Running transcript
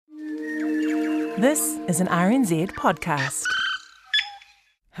This is an RNZ podcast.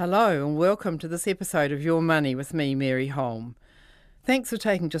 Hello and welcome to this episode of Your Money with me, Mary Holm. Thanks for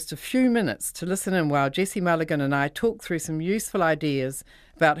taking just a few minutes to listen in while Jessie Mulligan and I talk through some useful ideas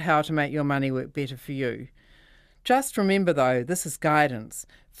about how to make your money work better for you. Just remember though, this is guidance.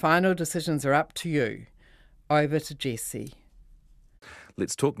 Final decisions are up to you. Over to Jessie.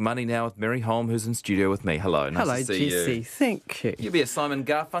 Let's talk money now with Mary Holm, who's in studio with me. Hello, nice Hello, to see Jessie. you. Thank you. You be a Simon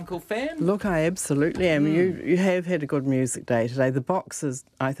Garfunkel fan? Look, I absolutely am. You have had a good music day today. The Box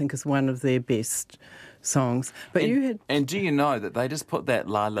I think, is one of their best songs. But And do you know that they just put that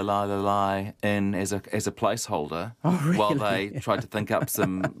la la la la la in as a placeholder while they tried to think up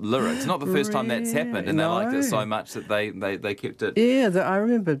some lyrics? It's not the first time that's happened, and they liked it so much that they kept it. Yeah, I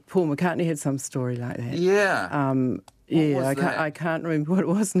remember Paul McCartney had some story like that. Yeah. I can't remember what it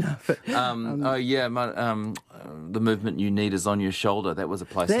was now. But, the movement you need is on your shoulder. That was a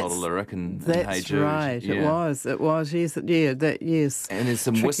placeholder lyric in Hey Jude. Right, Yeah. It was, yes. Yes. And there's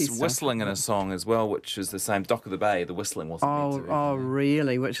some Tricky whistling in a song as well, which is the same. Dock of the Bay, the whistling wasn't meant to. Oh,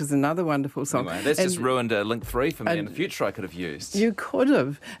 really? Which is another wonderful song. Anyway, that's just ruined a Link 3 for me in the future I could have used. You could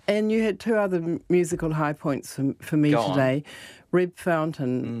have. And you had two other musical high points for me today. Reb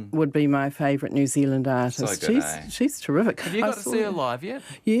Fountain would be my favourite New Zealand artist. So good, she's terrific. Have you got to see her live yet?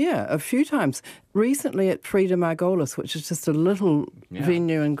 Yeah, a few times. Recently at Frida Margolis, which is just a little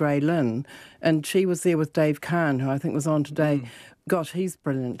venue in Grey Lynn, and she was there with Dave Kahn, who I think was on today. Gosh, he's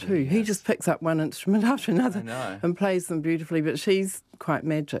brilliant too. Yes. He just picks up one instrument after another and plays them beautifully, but she's quite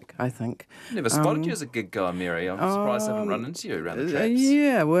magic, I think. Never spotted you as a gig goer, Mary. I'm surprised I haven't run into you around the traps.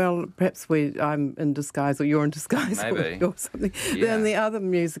 Yeah, well, perhaps I'm in disguise or you're in disguise Maybe. or something. Yeah. Then the other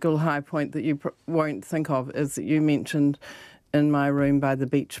musical high point that you won't think of is that you mentioned In My Room by the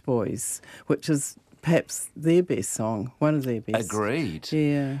Beach Boys, which is perhaps their best song, one of their best. Agreed.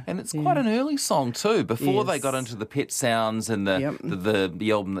 Yeah. And it's quite an early song too, before they got into the Pet Sounds and the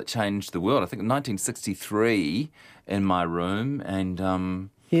album that changed the world. I think in 1963, In My Room,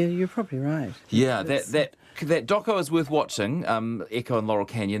 and yeah, you're probably right. Yeah, that doco is worth watching, Echo and Laurel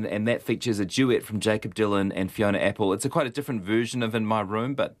Canyon, and that features a duet from Jacob Dylan and Fiona Apple. It's quite a different version of In My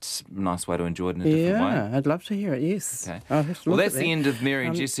Room, but a nice way to enjoy it in a different way. Yeah, I'd love to hear it, yes. Okay. Well, that's the end of Mary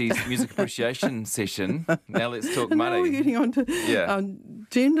and Jessie's music appreciation session. Now let's talk money. Now we're getting on to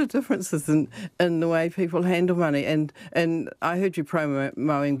gender differences in the way people handle money. And I heard you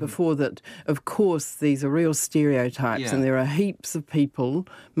promoting before that, of course, these are real stereotypes and there are heaps of people,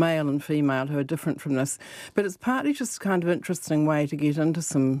 male and female, who are different from this. But it's partly just kind of interesting way to get into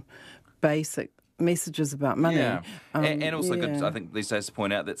some basic messages about money. Yeah, and also good, I think, these days to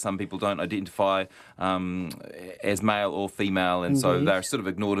point out that some people don't identify as male or female, and so they're sort of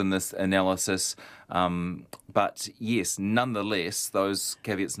ignored in this analysis. But yes, nonetheless, those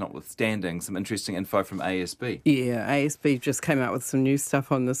caveats notwithstanding, some interesting info from ASB. Yeah, ASB just came out with some new stuff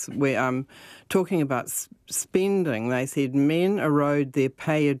on this where talking about spending. They said men erode their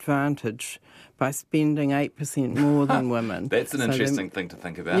pay advantage by spending 8% more than women. That's an interesting thing to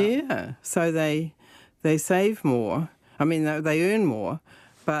think about. Yeah, so they save more. I mean, they earn more,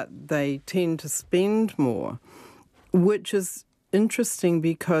 but they tend to spend more, which is interesting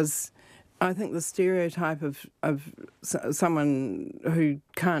because I think the stereotype of someone who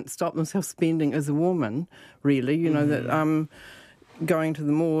can't stop themselves spending is a woman, really, you know, that going to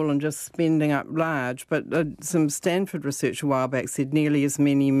the mall and just spending up large. But some Stanford research a while back said nearly as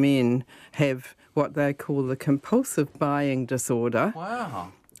many men have what they call the compulsive buying disorder.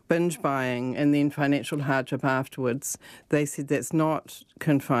 Wow. Binge buying and then financial hardship afterwards. They said that's not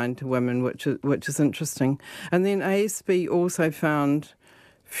confined to women, which is interesting. And then ASB also found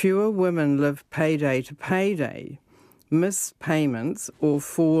fewer women live payday to payday, miss payments or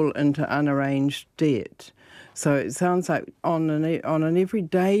fall into unarranged debt. So it sounds like on an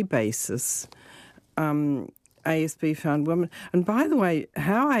everyday basis, ASB found women. And by the way,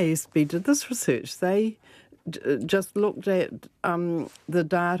 how ASB did this research, they just looked at the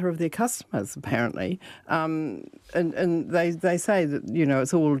data of their customers, apparently. And they say that, you know,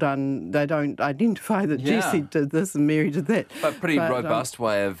 it's all done. They don't identify that Jessie did this and Mary did that. But pretty robust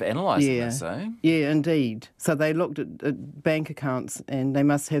way of analysing this, eh? Yeah, indeed. So they looked at bank accounts and they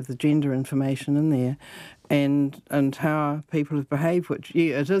must have the gender information in there and how people have behaved, which,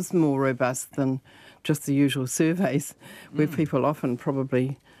 it is more robust than just the usual surveys where people often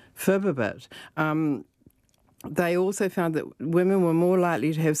probably fib a bit. They also found that women were more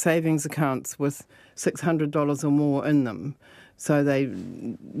likely to have savings accounts with $600 or more in them. So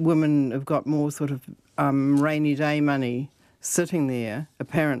women have got more sort of rainy day money sitting there,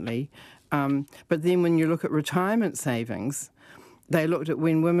 apparently. But then when you look at retirement savings, they looked at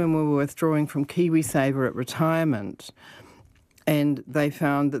when women were withdrawing from KiwiSaver at retirement, and they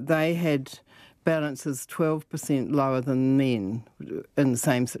found that they had balances 12% lower than men in the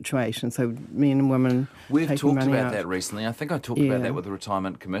same situation. So men and women We've taking talked money about out. that recently. I think I talked about that with the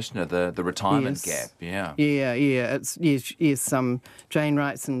retirement commissioner, the retirement gap. Yeah. Yeah. It's yes. Jane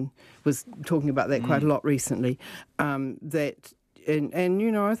Wrightson was talking about that quite a lot recently. That. And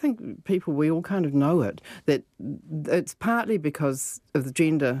you know, I think we all kind of know it, that it's partly because of the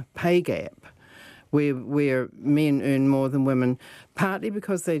gender pay gap, where men earn more than women, partly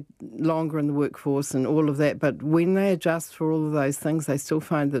because they're longer in the workforce and all of that. But when they adjust for all of those things, they still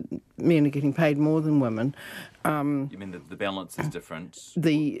find that men are getting paid more than women. You mean the balance is different?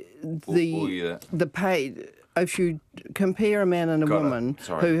 The pay. If you compare a man and a woman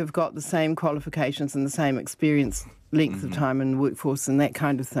who have got the same qualifications and the same experience, length of time in the workforce and that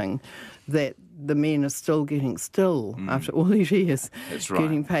kind of thing, that the men are still after all these years,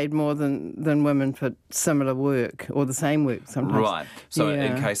 getting paid more than women for similar work or the same work sometimes. Right. So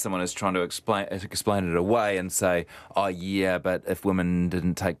in case someone is trying to explain it away and say, oh yeah, but if women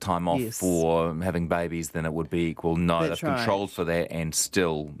didn't take time off for having babies, then it would be equal. No, they've controlled for that, and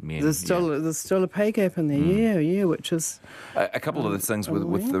still men. There's still a pay gap in there. Yeah, which is a couple of the things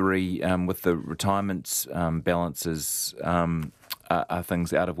with the retirement balances. Are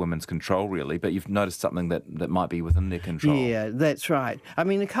things out of women's control, really, but you've noticed something that might be within their control. Yeah, that's right. I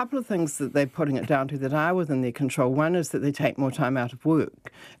mean, a couple of things that they're putting it down to that are within their control. One is that they take more time out of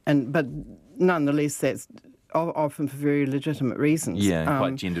work, but nonetheless, that's often for very legitimate reasons. Yeah,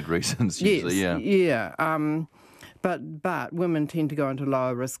 quite gendered reasons usually. Yes, yeah. But women tend to go into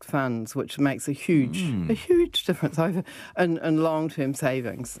lower risk funds, which makes a huge difference in long-term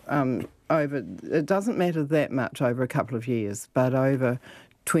savings. It doesn't matter that much over a couple of years, but over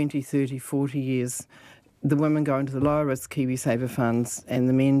 20, 30, 40 years, the women go into the lower risk KiwiSaver funds and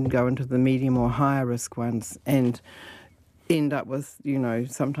the men go into the medium or higher risk ones and end up with,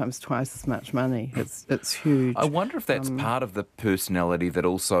 sometimes twice as much money. It's huge. I wonder if that's part of the personality that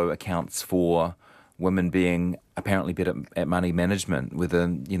also accounts for women being apparently better at money management, whether,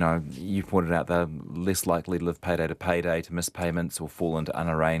 you pointed out they're less likely to live payday to payday, to miss payments or fall into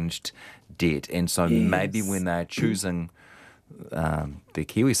unarranged debt. And so maybe when they're choosing their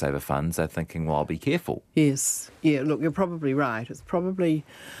KiwiSaver funds, they're thinking, well, I'll be careful. Yes. Yeah, look, you're probably right. It's probably...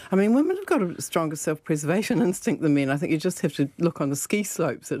 women have got a stronger self-preservation instinct than men. I think you just have to look on the ski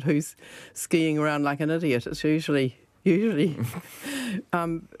slopes at who's skiing around like an idiot. It's usually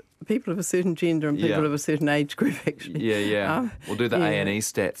people of a certain gender and people of a certain age group, actually. Yeah. We'll do the A&E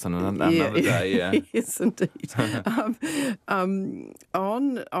stats on another day, yeah. Yes, indeed.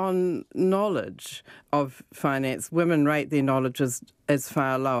 On knowledge of finance, women rate their knowledge as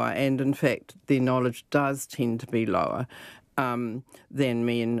far lower, and in fact, their knowledge does tend to be lower than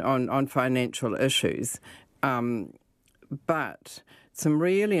men on financial issues. But some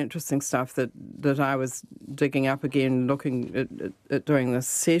really interesting stuff that I was digging up again, looking at during this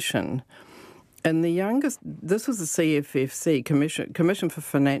session. And this was the CFFC, Commission for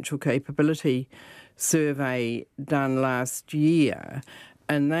Financial Capability survey done last year.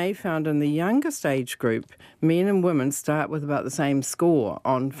 And they found in the youngest age group, men and women start with about the same score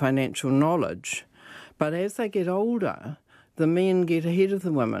on financial knowledge. But as they get older, the men get ahead of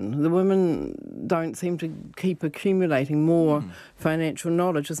the women. The women don't seem to keep accumulating more financial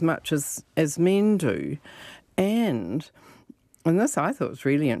knowledge as much as men do. And this I thought was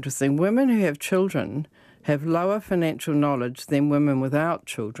really interesting, women who have children have lower financial knowledge than women without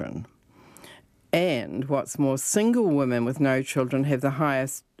children. And what's more, single women with no children have the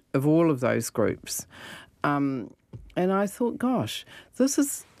highest of all of those groups. And I thought, gosh, this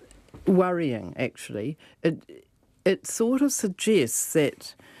is worrying, actually. It sort of suggests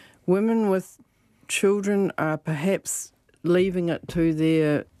that women with children are perhaps leaving it to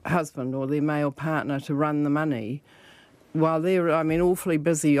their husband or their male partner to run the money while they're, awfully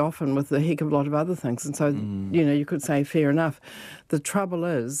busy often with a heck of a lot of other things. And so, you could say fair enough. The trouble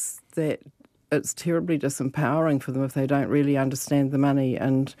is that it's terribly disempowering for them if they don't really understand the money.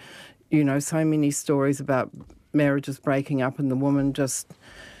 And, so many stories about marriages breaking up and the woman just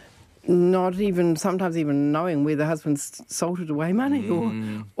not even, sometimes even knowing where the husband's salted away money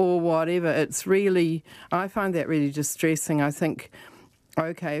or whatever. It's really, I find that really distressing. I think,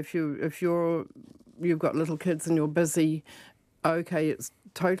 okay, if you've got little kids and you're busy, okay, it's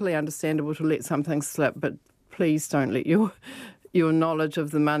totally understandable to let some things slip, but please don't let your knowledge of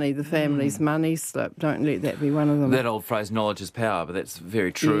the money, the family's money slip. Don't let that be one of them. That old phrase, knowledge is power, but that's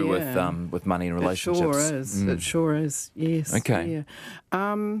very true with money and relationships. It sure is. It sure is, yes. Okay.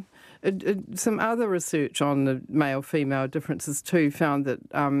 Yeah. some other research on the male-female differences too found that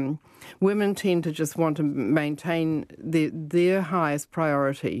women tend to just want to maintain their highest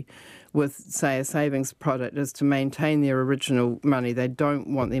priority with, say, a savings product is to maintain their original money. They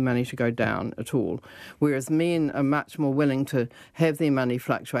don't want their money to go down at all. Whereas men are much more willing to have their money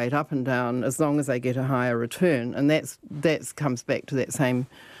fluctuate up and down as long as they get a higher return. And that comes back to that same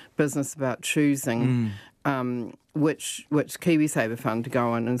business about choosing which KiwiSaver fund to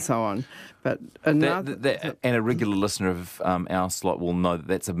go in and so on. But and a regular listener of our slot will know that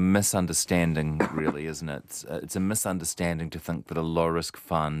that's a misunderstanding, really, isn't it? It's a misunderstanding to think that a low-risk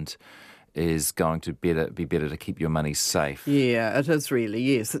fund is going to be better to keep your money safe. Yeah, it is really,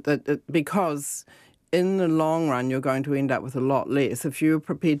 yes. Because in the long run, you're going to end up with a lot less. If you're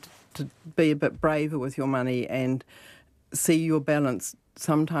prepared to be a bit braver with your money and see your balance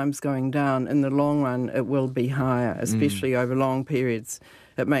sometimes going down, in the long run it will be higher, especially over long periods.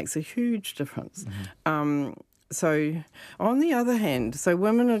 It makes a huge difference. So on the other hand, so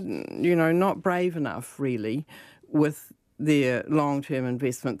women are, not brave enough really with their long-term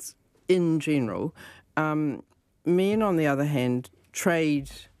investments in general. Men, on the other hand, trade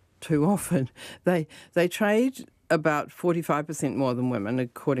too often. They trade about 45% more than women,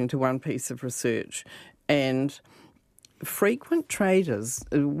 according to one piece of research. And frequent traders,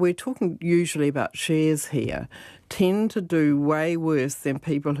 we're talking usually about shares here, tend to do way worse than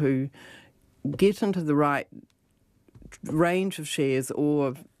people who get into the right range of shares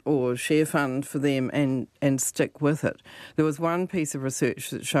or share fund for them and stick with it. There was one piece of research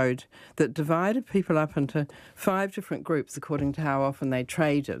that showed that divided people up into 5 different groups according to how often they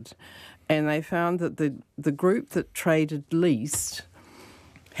traded. And they found that the group that traded least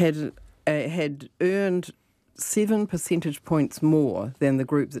had earned 7 percentage points more than the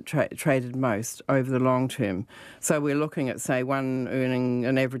group that traded most over the long term. So we're looking at, say, one earning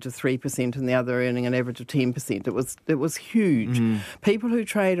an average of 3% and the other earning an average of 10%. It was huge. People who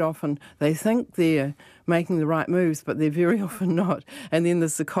trade often, they think they're making the right moves, but they're very often not. And then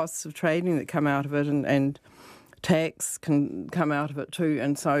there's the costs of trading that come out of it, and tax can come out of it too.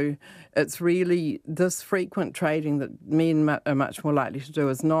 And so it's really this frequent trading that men are much more likely to do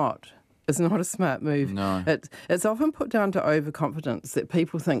is not a smart move. No. It's often put down to overconfidence, that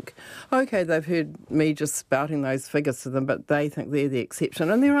people think, okay, they've heard me just spouting those figures to them, but they think they're the exception.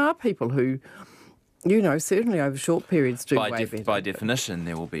 And there are people who, certainly over short periods do way better. By definition,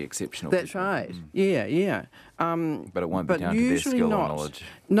 there will be exceptional That's people. right. Yeah. But it won't be down to their skill or knowledge.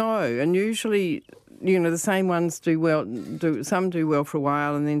 No, and usually, the same ones do well. Some do well for a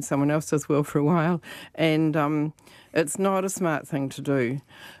while, and then someone else does well for a while. And it's not a smart thing to do.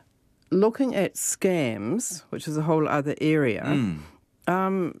 Looking at scams, which is a whole other area,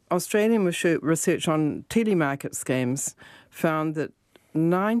 Australian research on telemarket scams found that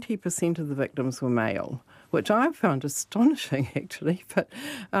 90% of the victims were male, which I found astonishing actually. But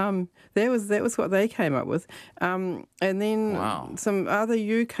that was what they came up with. And then some other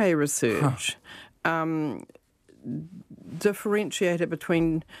UK research differentiated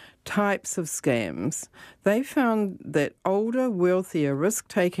between types of scams. They found that older, wealthier,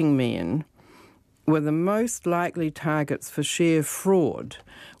 risk-taking men were the most likely targets for share fraud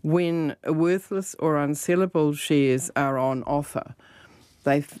when worthless or unsellable shares are on offer.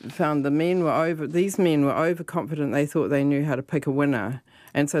 They found these men were overconfident. They thought they knew how to pick a winner,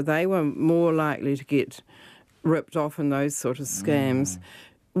 and so they were more likely to get ripped off in those sort of scams.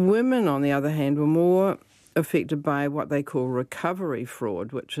 Women, on the other hand, were more affected by what they call recovery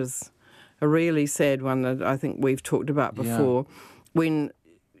fraud, which is a really sad one that I think we've talked about before. Yeah.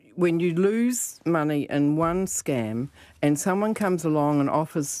 When you lose money in one scam and someone comes along and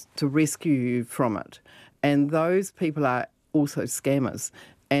offers to rescue you from it, and those people are also scammers,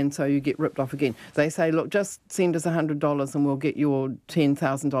 and so you get ripped off again. They say, look, just send us $100 and we'll get your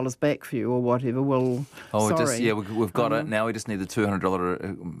 $10,000 back for you or whatever. Sorry. We've got it. Now we just need the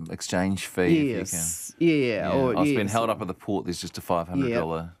 $200 exchange fee. Yes, if you can. Yeah. I've been held up at the port. There's just a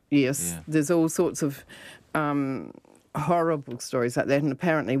 $500. Yes, there's all sorts of horrible stories like that, and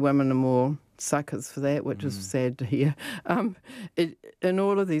apparently women are more suckers for that, which is sad to hear. In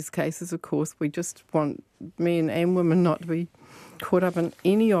all of these cases, of course, we just want men and women not to be caught up in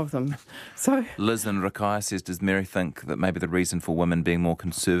any of them. So Liz in Rakai says, does Mary think that maybe the reason for women being more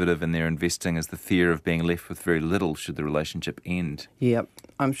conservative in their investing is the fear of being left with very little should the relationship end? Yeah,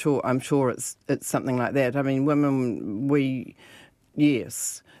 I'm sure it's something like that. I mean, women, we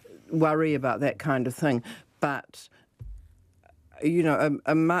worry about that kind of thing, but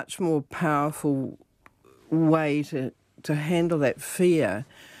a much more powerful way to handle that fear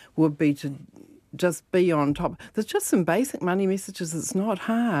would be to just be on top. There's just some basic money messages. It's not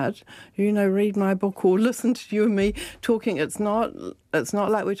hard. Read my book or listen to you and me talking. It's not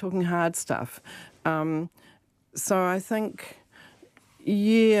like we're talking hard stuff. So I think,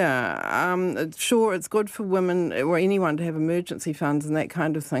 sure, it's good for women or anyone to have emergency funds and that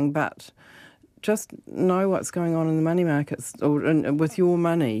kind of thing, but just know what's going on in the money markets or with your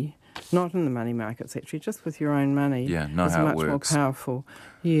money. Not in the money markets, actually, just with your own money. Yeah, know is how much it works. more powerful.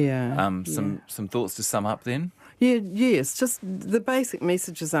 Yeah. Some thoughts to sum up then? Yes, just the basic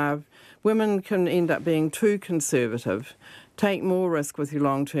messages are women can end up being too conservative, take more risk with your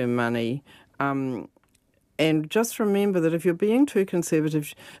long-term money, and just remember that if you're being too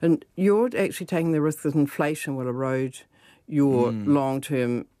conservative, and you're actually taking the risk that inflation will erode your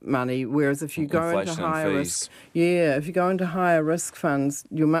long-term money, whereas if you go into higher risk, if you go into higher risk funds,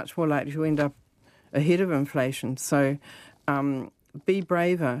 you're much more likely to end up ahead of inflation. So be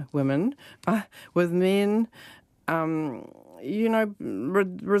braver, women. With men,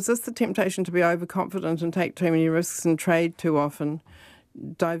 resist the temptation to be overconfident and take too many risks and trade too often.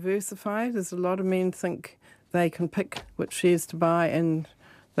 Diversify. There's a lot of men think they can pick which shares to buy, and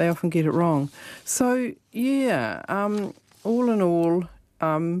they often get it wrong. So, all in all,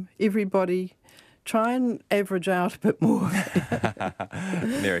 everybody try and average out a bit more.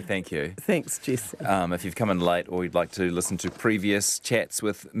 Mary, thank you. Thanks, Jess. If you've come in late or you'd like to listen to previous chats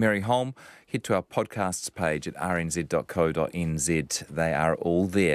with Mary Holm, head to our podcasts page at rnz.co.nz. They are all there.